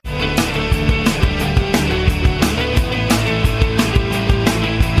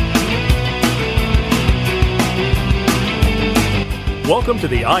Welcome to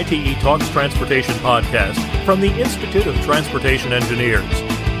the ITE Talks Transportation Podcast from the Institute of Transportation Engineers.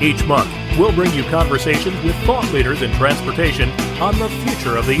 Each month, we'll bring you conversations with thought leaders in transportation on the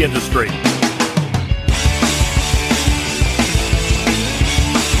future of the industry.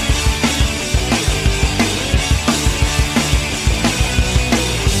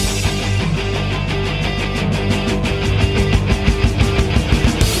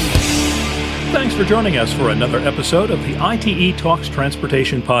 Thanks for joining us for another episode of the ITE Talks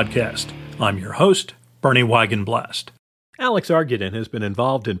Transportation Podcast. I'm your host, Bernie Wagenblast. Alex Argudin has been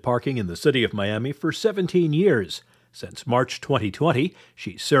involved in parking in the city of Miami for 17 years. Since March 2020,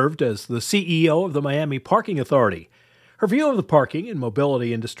 she served as the CEO of the Miami Parking Authority. Her view of the parking and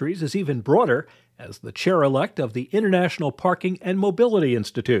mobility industries is even broader as the chair-elect of the International Parking and Mobility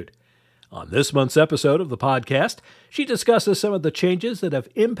Institute. On this month's episode of the podcast, she discusses some of the changes that have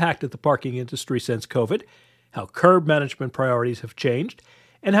impacted the parking industry since COVID, how curb management priorities have changed,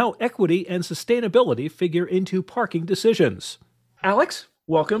 and how equity and sustainability figure into parking decisions. Alex,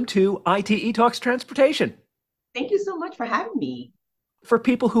 welcome to ITE Talks Transportation. Thank you so much for having me. For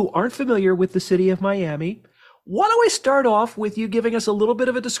people who aren't familiar with the city of Miami, why don't I start off with you giving us a little bit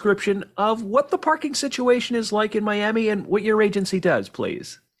of a description of what the parking situation is like in Miami and what your agency does,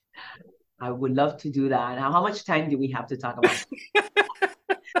 please? I would love to do that. Now, how much time do we have to talk about?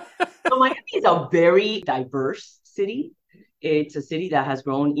 So Miami is a very diverse city. It's a city that has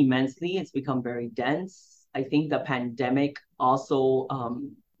grown immensely. It's become very dense. I think the pandemic also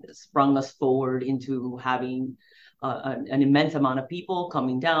sprung us forward into having an immense amount of people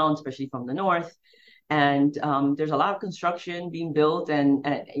coming down, especially from the north. And there's a lot of construction being built and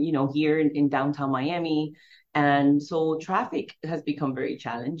here in downtown Miami. And so traffic has become very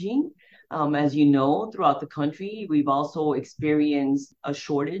challenging. As you know, throughout the country, we've also experienced a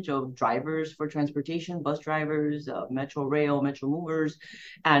shortage of drivers for transportation, bus drivers, metro rail, metro movers,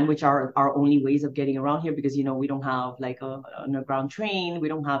 and which are our only ways of getting around here because, we don't have like an underground train. We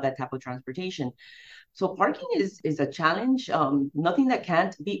don't have that type of transportation. So parking is a challenge, nothing that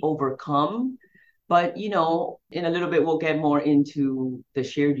can't be overcome. But, in a little bit, we'll get more into the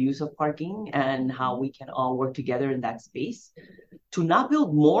shared use of parking and how we can all work together in that space to not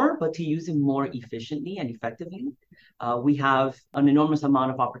build more, but to use it more efficiently and effectively. We have an enormous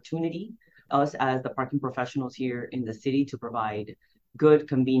amount of opportunity, us as the parking professionals here in the city, to provide good,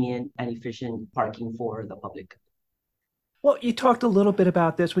 convenient, and efficient parking for the public. Well, you talked a little bit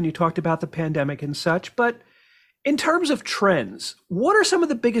about this when you talked about the pandemic and such, but in terms of trends, what are some of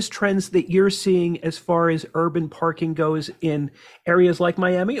the biggest trends that you're seeing as far as urban parking goes in areas like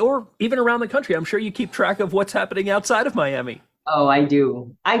Miami or even around the country? I'm sure you keep track of what's happening outside of Miami. Oh, I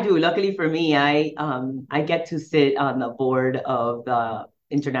do. Luckily for me, I get to sit on the board of the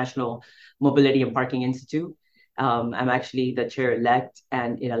International Mobility and Parking Institute. I'm actually the chair-elect,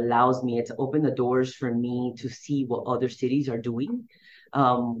 and it allows me to open the doors for me to see what other cities are doing.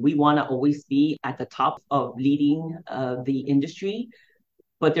 We want to always be at the top of leading the industry,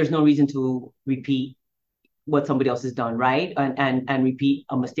 but there's no reason to repeat what somebody else has done, right? And repeat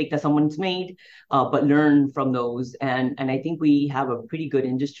a mistake that someone's made, but learn from those. And I think we have a pretty good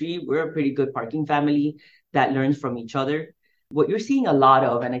industry. We're a pretty good parking family that learns from each other. What you're seeing a lot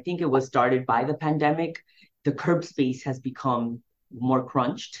of, and I think it was started by the pandemic, the curb space has become more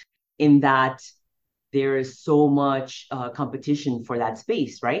crunched in that there is so much competition for that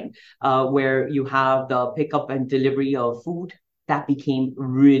space, right? Where you have the pickup and delivery of food that became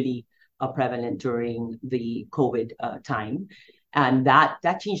really prevalent during the COVID time. And that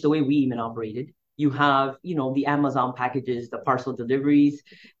changed the way we even operated. You have, the Amazon packages, the parcel deliveries,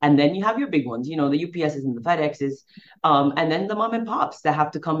 and then you have your big ones, the UPSs and the FedExes, and then the mom and pops that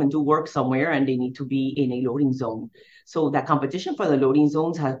have to come and do work somewhere and they need to be in a loading zone. So that competition for the loading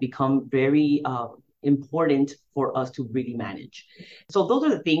zones has become very important for us to really manage. So those are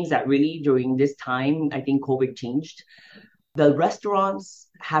the things that really during this time, I think COVID changed. The restaurants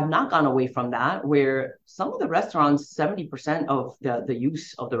have not gone away from that, where some of the restaurants, 70% of the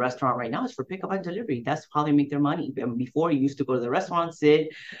use of the restaurant right now is for pickup and delivery. That's how they make their money. And before, you used to go to the restaurant, sit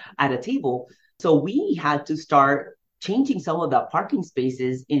at a table. So we had to start changing some of the parking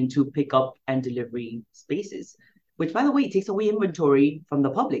spaces into pickup and delivery spaces, which, by the way, takes away inventory from the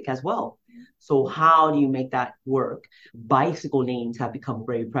public as well. So how do you make that work? Bicycle lanes have become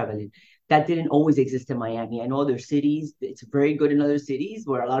very prevalent. That didn't always exist in Miami. I know other cities, it's very good in other cities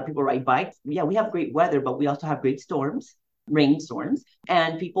where a lot of people ride bikes. Yeah, we have great weather, but we also have great storms, rainstorms,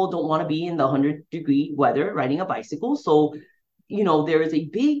 and people don't want to be in the 100-degree weather riding a bicycle. So, there is a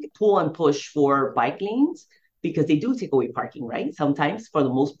big pull and push for bike lanes because they do take away parking, right? Sometimes, for the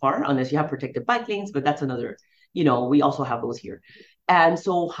most part, unless you have protected bike lanes, but that's another, we also have those here. And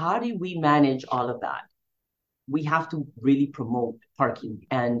so how do we manage all of that? We have to really promote parking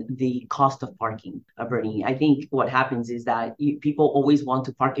and the cost of parking, Bernie. I think what happens is that people always want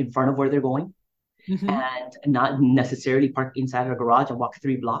to park in front of where they're going Mm-hmm. and not necessarily park inside a garage and walk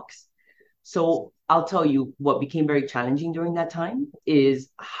 3 blocks. So I'll tell you what became very challenging during that time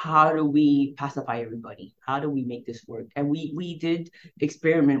is how do we pacify everybody? How do we make this work? And we did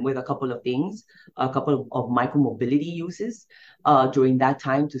experiment with a couple of things, a couple of micromobility uses during that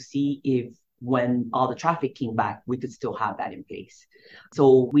time to see if when all the traffic came back, we could still have that in place.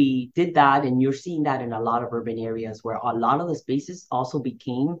 So we did that, and you're seeing that in a lot of urban areas where a lot of the spaces also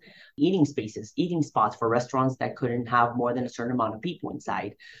became eating spaces, eating spots for restaurants that couldn't have more than a certain amount of people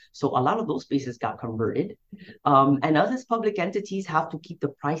inside. So a lot of those spaces got converted. And us as public entities have to keep the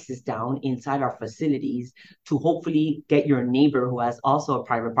prices down inside our facilities to hopefully get your neighbor who has also a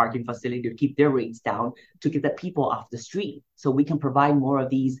private parking facility to keep their rates down to get the people off the street. So we can provide more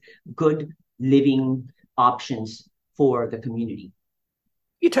of these good living options for the community.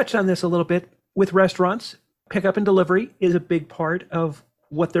 You touched on this a little bit with restaurants. Pickup and delivery is a big part of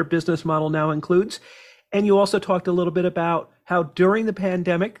what their business model now includes. And you also talked a little bit about how during the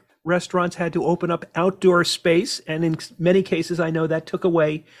pandemic, restaurants had to open up outdoor space. And in many cases, I know that took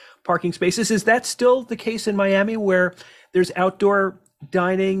away parking spaces. Is that still the case in Miami where there's outdoor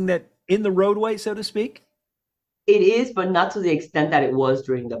dining that in the roadway, so to speak? It is, but not to the extent that it was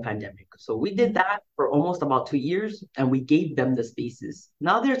during the pandemic. So we did that for almost about 2 years and we gave them the spaces.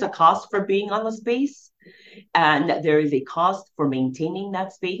 Now there's a cost for being on the space and there is a cost for maintaining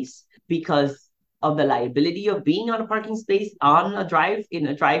that space because of the liability of being on a parking space on a drive, in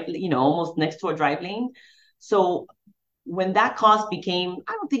a drive, almost next to a drive lane. So when that cost became,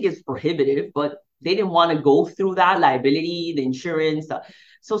 I don't think it's prohibitive, but they didn't want to go through that liability, the insurance.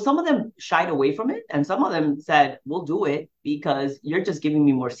 So some of them shied away from it, and some of them said, "We'll do it because you're just giving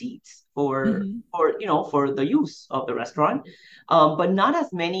me more seats Mm-hmm. for the use of the restaurant." But not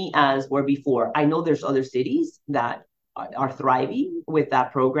as many as were before. I know there's other cities that are thriving with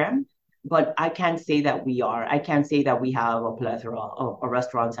that program, but I can't say that we are. I can't say that we have a plethora of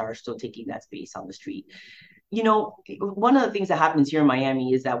restaurants that are still taking that space on the street. One of the things that happens here in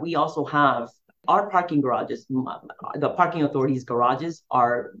Miami is that we also have our parking garages. The parking authorities' garages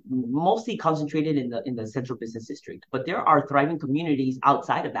are mostly concentrated in the central business district, but there are thriving communities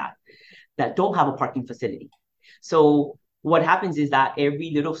outside of that don't have a parking facility. So what happens is that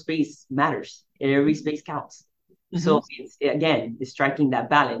every little space matters. Every space counts. Mm-hmm. So it's striking that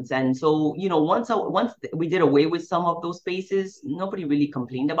balance. And so, once we did away with some of those spaces, nobody really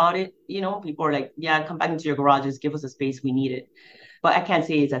complained about it. People are like, yeah, come back into your garages, give us a space, we need it. But I can't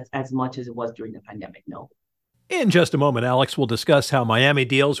say it's as much as it was during the pandemic, no. In just a moment, Alex will discuss how Miami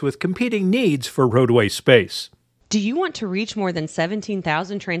deals with competing needs for roadway space. Do you want to reach more than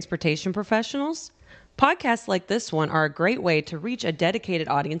 17,000 transportation professionals? Podcasts like this one are a great way to reach a dedicated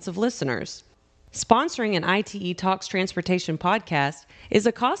audience of listeners. Sponsoring an ITE Talks Transportation podcast is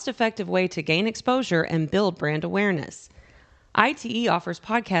a cost-effective way to gain exposure and build brand awareness. ITE offers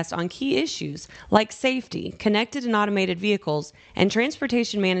podcasts on key issues like safety, connected and automated vehicles, and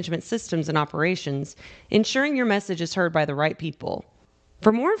transportation management systems and operations, ensuring your message is heard by the right people.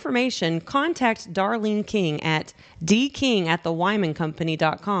 For more information, contact Darlene King at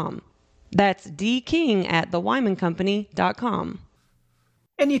dking@thewymancompany.com. That's dking@thewymancompany.com.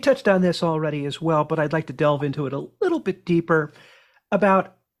 And you touched on this already as well, but I'd like to delve into it a little bit deeper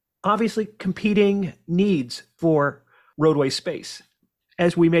about obviously competing needs for roadway space.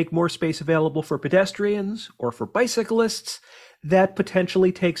 As we make more space available for pedestrians or for bicyclists, that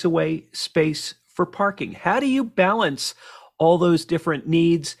potentially takes away space for parking. How do you balance all those different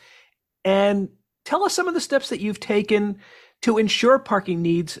needs? And tell us some of the steps that you've taken to ensure parking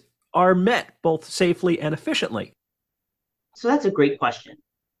needs are met both safely and efficiently. So that's a great question.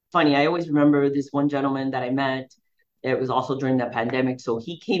 Funny, I always remember this one gentleman that I met. It was also during the pandemic. So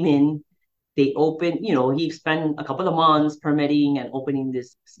he came in, they opened, he spent a couple of months permitting and opening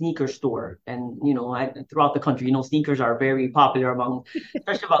this sneaker store. And, throughout the country, sneakers are very popular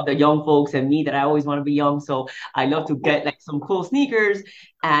especially about the young folks and me that I always want to be young. So I love to get like some cool sneakers.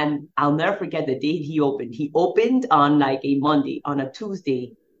 And I'll never forget the day he opened. He opened on like a Monday. On a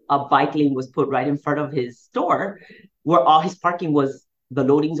Tuesday, a bike lane was put right in front of his store where all his parking was. The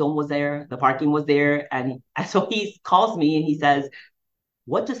loading zone was there, the parking was there. And so he calls me and he says,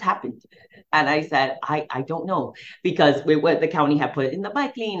 "What just happened?" And I said, I don't know, because the county had put it in the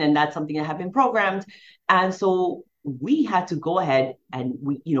bike lane and that's something that had been programmed. And so we had to go ahead and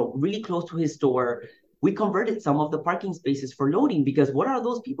we, really close to his store, we converted some of the parking spaces for loading, because what are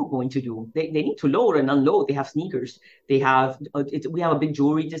those people going to do? They need to load and unload. They have sneakers. They have, we have a big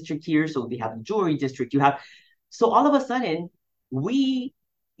jewelry district here. So they have the jewelry district. So all of a sudden,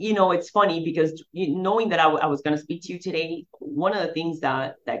 it's funny because knowing that I was going to speak to you today, one of the things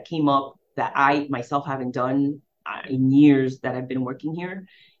that came up that I myself haven't done in years that I've been working here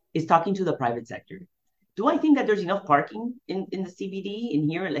is talking to the private sector. Do I think that there's enough parking in the CBD in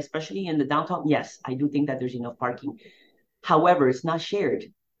here, especially in the downtown? Yes, I do think that there's enough parking. However, it's not shared,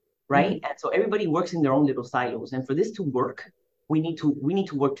 right? Mm-hmm. And so everybody works in their own little silos. And for this to work, we need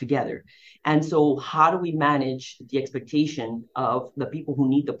to work together. And so how do we manage the expectation of the people who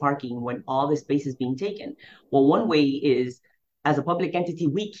need the parking when all the space is being taken? Well, one way is, as a public entity,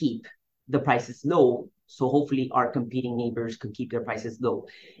 we keep the prices low. So hopefully our competing neighbors can keep their prices low.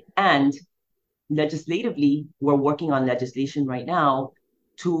 And legislatively, we're working on legislation right now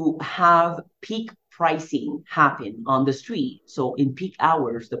to have peak pricing happen on the street. So in peak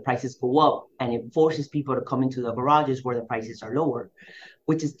hours, the prices go up and it forces people to come into the garages where the prices are lower,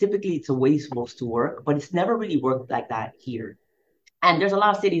 which is typically it's a way it's supposed to work, but it's never really worked like that here. And there's a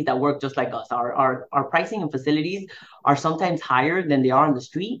lot of cities that work just like us. Our pricing and facilities are sometimes higher than they are on the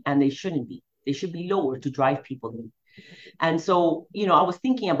street, and they shouldn't be. They should be lower to drive people in. And so, I was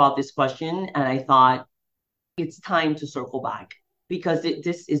thinking about this question and I thought it's time to circle back, because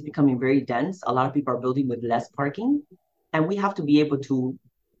this is becoming very dense. A lot of people are building with less parking, and we have to be able to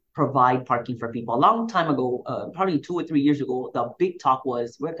provide parking for people. A long time ago, probably 2 or 3 years ago, the big talk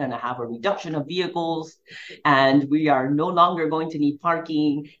was we're going to have a reduction of vehicles and we are no longer going to need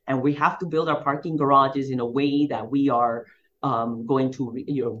parking, and we have to build our parking garages in a way that we are going to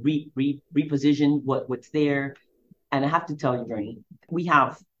reposition what's there. And I have to tell you, Bernie, we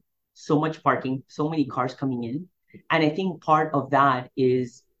have so much parking, so many cars coming in. And I think part of that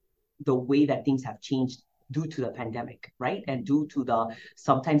is the way that things have changed due to the pandemic, right? And due to the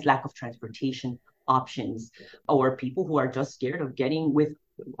sometimes lack of transportation options, or people who are just scared of getting with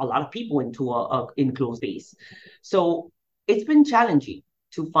a lot of people into a enclosed space. So it's been challenging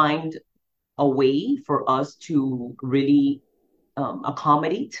to find a way for us to really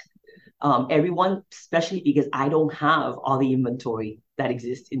accommodate everyone, especially because I don't have all the inventory that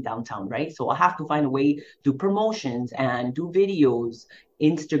exists in downtown, right? So I have to find a way to do promotions and do videos,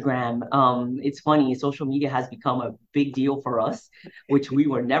 Instagram. It's funny, social media has become a big deal for us, which we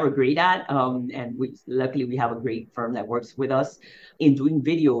were never great at. And luckily we have a great firm that works with us in doing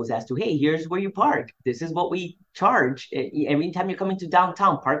videos as to, hey, here's where you park. This is what we charge. Every time you're coming to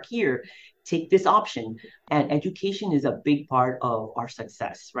downtown, park here. Take this option. And education is a big part of our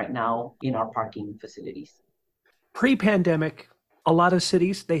success right now in our parking facilities. Pre-pandemic, a lot of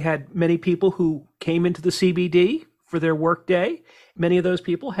cities, they had many people who came into the CBD for their work day. Many of those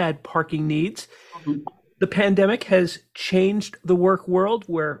people had parking needs. Mm-hmm. The pandemic has changed the work world,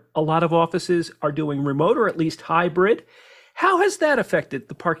 where a lot of offices are doing remote or at least hybrid. How has that affected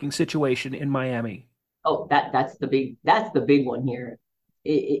the parking situation in Miami? Oh, that's the big one here.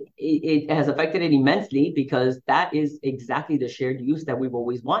 It has affected it immensely, because that is exactly the shared use that we've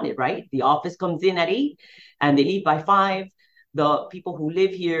always wanted, right? The office comes in at 8 and they leave by 5. The people who live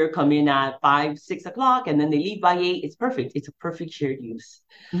here come in at 5, 6 o'clock, and then they leave by 8. It's perfect. It's a perfect shared use.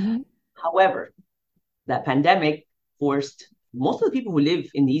 Mm-hmm. However, that pandemic forced most of the people who live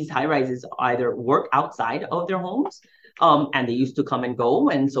in these high rises either work outside of their homes, and they used to come and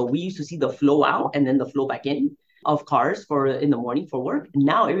go. And so we used to see the flow out and then the flow back in of cars in the morning for work.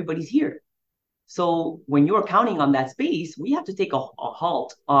 Now everybody's here. So when you're counting on that space, we have to take a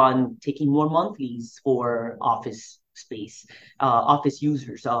halt on taking more monthlies for office space, office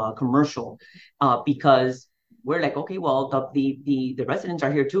users, commercial, because we're like, okay, well, the residents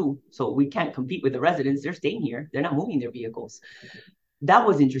are here too. So we can't compete with the residents. They're staying here. They're not moving their vehicles. That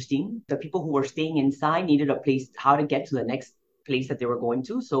was interesting. The people who were staying inside needed a place, how to get to the next place that they were going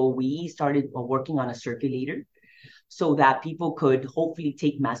to. So we started working on a circulator, so that people could hopefully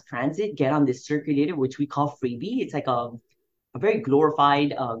take mass transit, get on this circulator, which we call freebie. It's like a very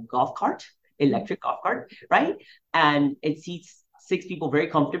glorified golf cart, electric golf cart, right? And it seats 6 people very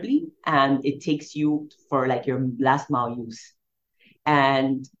comfortably, and it takes you for like your last mile use.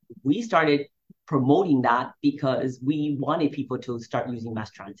 And we started promoting that because we wanted people to start using mass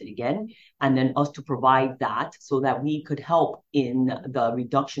transit again, and then us to provide that so that we could help in the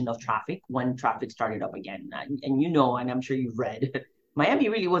reduction of traffic when traffic started up again. And I'm sure you've read, Miami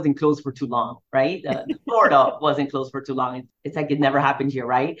really wasn't closed for too long, right? Florida wasn't closed for too long. It's like it never happened here,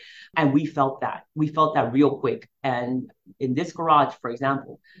 right? And we felt that. We felt that real quick. And in this garage, for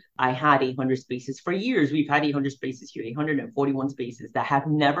example, I had 800 spaces. For years, we've had 800 spaces here, 841 spaces that have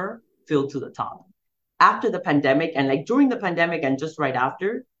never filled to the top. after the pandemic and like during the pandemic and just right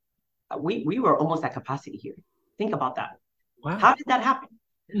after, we were almost at capacity here. Think about that. Wow. How did that happen?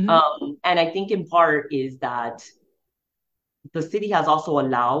 And I think in part is that the city has also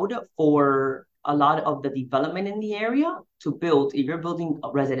allowed for a lot of the development in the area to build. If you're building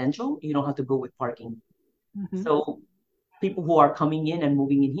a residential, you don't have to go with parking. So people who are coming in and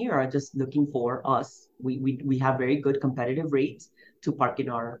moving in here are just looking for us. We have very good competitive rates to park in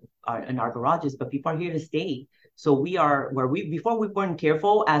our garages, but people are here to stay. So we are where before we weren't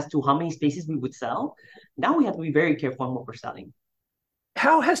careful as to how many spaces we would sell. Now we have to be very careful on what we're selling.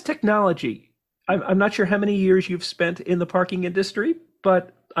 How has technology? I'm not sure how many years you've spent in the parking industry,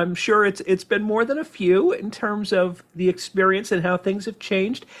 but I'm sure it's been more than a few in terms of the experience and how things have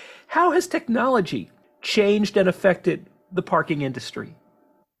changed. How has technology changed and affected the parking industry?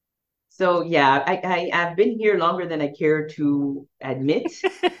 So yeah, I've been here longer than I care to admit.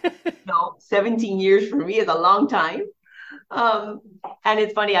 17 years for me is a long time. And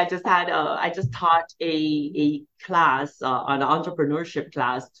it's funny, I just taught a class, an entrepreneurship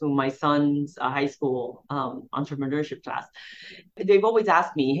class to my son's high school entrepreneurship class. They've always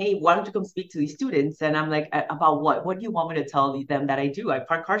asked me, hey, why don't you come speak to these students? And I'm like, about what? What do you want me to tell them that I do? I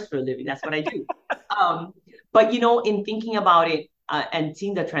park cars for a living. That's what I do. But in thinking about it and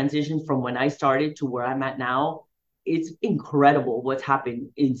seeing the transition from when I started to where I'm at now, it's incredible what's happened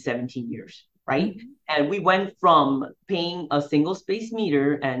in 17 years, right? And we went from paying a single space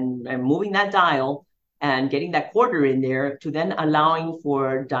meter and moving that dial and getting that quarter in there to then allowing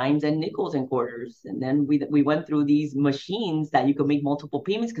for dimes and nickels and quarters. And then we went through these machines that you could make multiple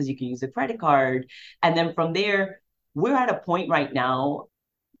payments because you can use a credit card. And then from there, we're at a point right now,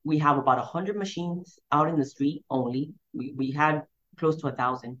 we have about 100 machines out in the street only. We had close to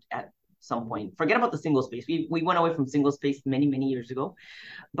 1,000 at some point. Forget about the single space. We went away from single space many, many years ago.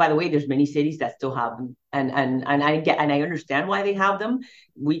 By the way, there's many cities that still have them. And I understand why they have them.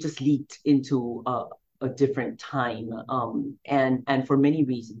 We just leaked into a different time. And for many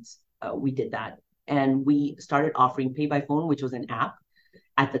reasons, we did that. And we started offering pay by phone, which was an app.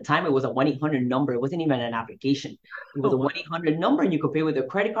 At the time, it was a 1-800 number. It wasn't even an application. It was a 1-800 number, and you could pay with a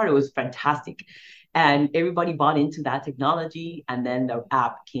credit card. It was fantastic. And everybody bought into that technology, and then the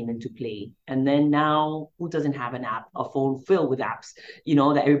app came into play. And then now, who doesn't have an app, a phone filled with apps,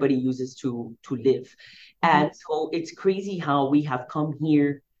 that everybody uses to live? And so it's crazy how we have come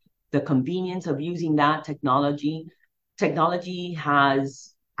here, the convenience of using that technology. Technology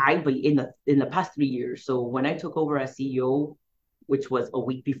has, I believe, in the past 3 years. So when I took over as CEO, which was a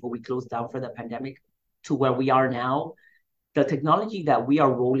week before we closed down for the pandemic, to where we are now, the technology that we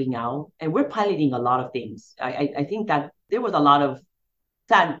are rolling out, and we're piloting a lot of things. I think that there was a lot of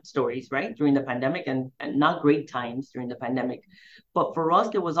sad stories, right, during the pandemic and not great times during the pandemic. But for us,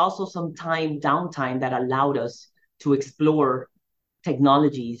 there was also some downtime that allowed us to explore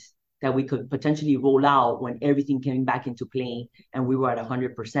technologies that we could potentially roll out when everything came back into play and we were at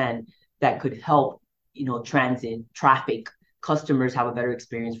 100% that could help, transit, traffic, customers have a better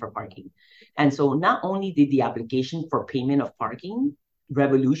experience for parking. And so not only did the application for payment of parking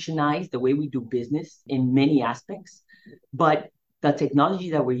revolutionize the way we do business in many aspects, but the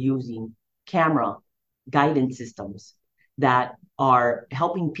technology that we're using, camera, guidance systems that are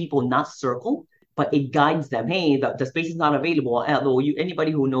helping people not circle, but it guides them. Hey, the space is not available. Although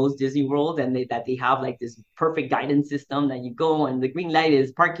anybody who knows Disney World and that they have like this perfect guidance system that you go and the green light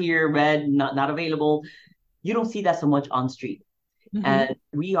is park here, red, not available. You don't see that so much on street. And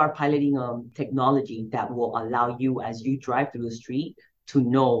we are piloting technology that will allow you, as you drive through the street, to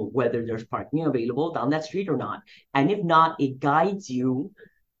know whether there's parking available down that street or not. And if not, it guides you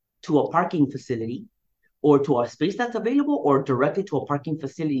to a parking facility or to a space that's available or directly to a parking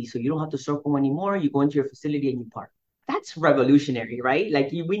facility. So you don't have to circle anymore. You go into your facility and you park. That's revolutionary, right?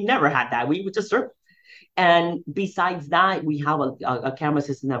 Like we never had that. We would just circle. And besides that, we have a camera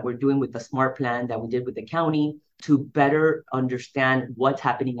system that we're doing with the smart plan that we did with the county to better understand what's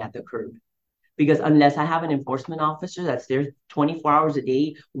happening at the curb. Because unless I have an enforcement officer that's there 24 hours a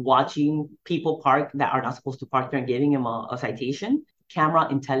day watching people park that are not supposed to park there and giving them a citation, camera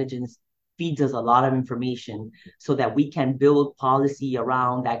intelligence feeds us a lot of information so that we can build policy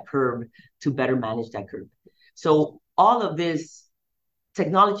around that curb to better manage that curb. So all of this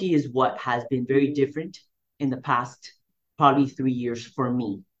technology is what has been very different in the past probably 3 years for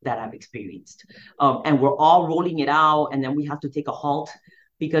me that I've experienced. And we're all rolling it out, and then we have to take a halt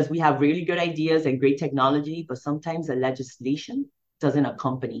because we have really good ideas and great technology, but sometimes the legislation doesn't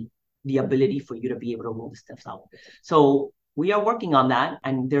accompany the ability for you to be able to roll the stuff out. So we are working on that,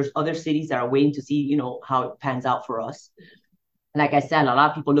 and there's other cities that are waiting to see, how it pans out for us. Like I said, a lot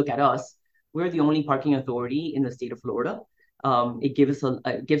of people look at us We're the only parking authority in the state of Florida. It gives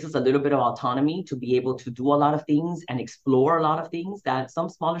us a little bit of autonomy to be able to do a lot of things and explore a lot of things that some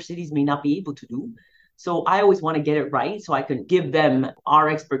smaller cities may not be able to do. So I always want to get it right so I can give them our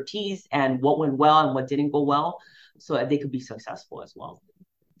expertise and what went well and what didn't go well so that they could be successful as well.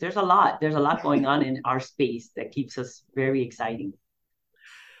 There's a lot going on in our space that keeps us very exciting.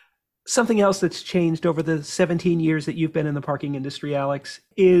 Something else that's changed over the 17 years that you've been in the parking industry, Alex,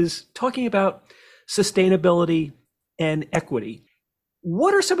 is talking about sustainability and equity.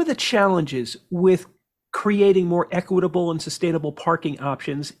 What are some of the challenges with creating more equitable and sustainable parking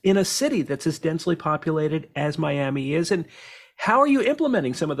options in a city that's as densely populated as Miami is? And how are you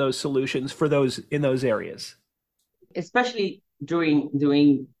implementing some of those solutions for those in those areas? Especially during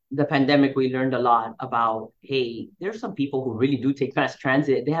the pandemic, we learned a lot about, hey, there's some people who really do take mass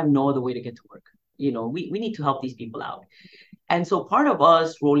transit. They have no other way to get to work. We need to help these people out. And so part of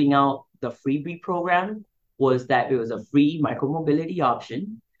us rolling out the freebie program was that it was a free micromobility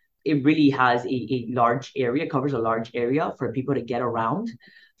option. It really has a large area, covers a large area for people to get around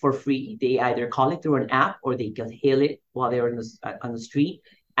for free. They either call it through an app or they can hail it while they're on the street,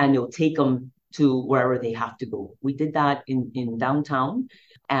 and it'll take them to wherever they have to go. We did that in downtown,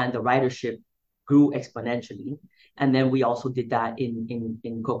 and the ridership grew exponentially. And then we also did that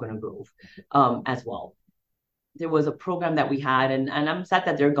in Coconut Grove as well. There was a program that we had, and I'm sad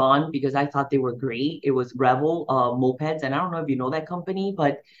that they're gone because I thought they were great. It was Revel Mopeds, and I don't know if you know that company,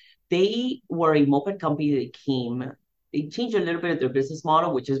 but they were a moped company that they changed a little bit of their business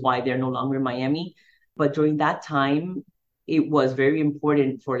model, which is why they're no longer in Miami. But during that time, it was very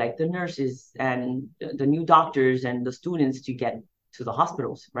important for like the nurses and the new doctors and the students to get to the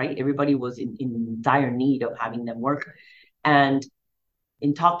hospitals, right? Everybody was in dire need of having them work. And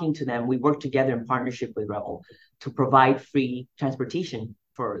in talking to them, we worked together in partnership with Rebel to provide free transportation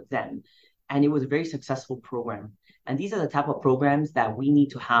for them. And it was a very successful program. And these are the type of programs that we need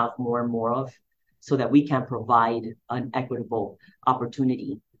to have more and more of so that we can provide an equitable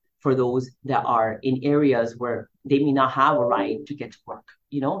opportunity for those that are in areas where they may not have a ride to get to work.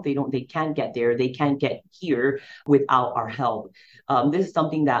 They can't get there. They can't get here without our help. This is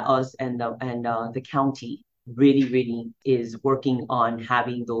something that us and the county really is working on,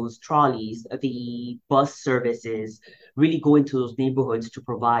 having those trolleys, the bus services, really go into those neighborhoods to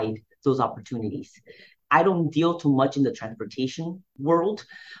provide those opportunities. I don't deal too much in the transportation world,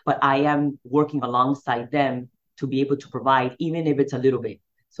 but I am working alongside them to be able to provide, even if it's a little bit.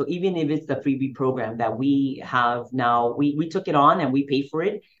 So even if it's the freebie program that we have now, we took it on and we pay for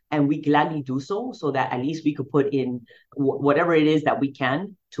it, and we gladly do so that at least we could put in whatever it is that we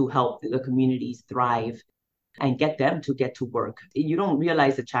can to help the communities thrive and get them to get to work. You don't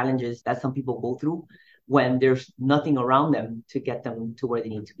realize the challenges that some people go through when there's nothing around them to get them to where they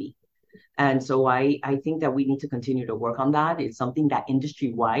need to be. And so I think that we need to continue to work on that. It's something that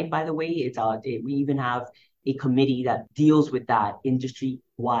industry-wide, by the way, we even have a committee that deals with that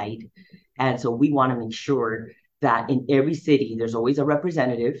industry-wide. And so we want to make sure that in every city, there's always a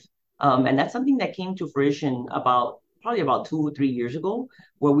representative. And that's something that came to fruition probably about 2 or 3 years ago,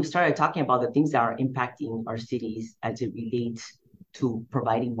 where we started talking about the things that are impacting our cities as it relates to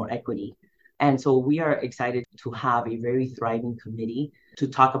providing more equity. And so we are excited to have a very thriving committee to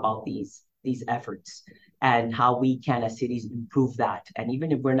talk about these efforts and how we can, as cities, improve that. And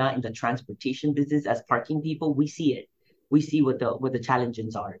even if we're not in the transportation business as parking people, we see it. We see what the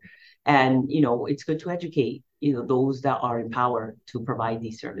challenges are. And, it's good to educate, those that are in power to provide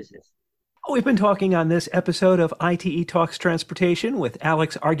these services. We've been talking on this episode of ITE Talks Transportation with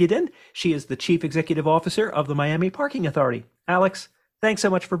Alex Argudin. She is the Chief Executive Officer of the Miami Parking Authority. Alex, thanks so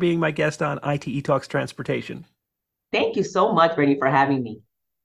much for being my guest on ITE Talks Transportation. Thank you so much, Bernie, for having me.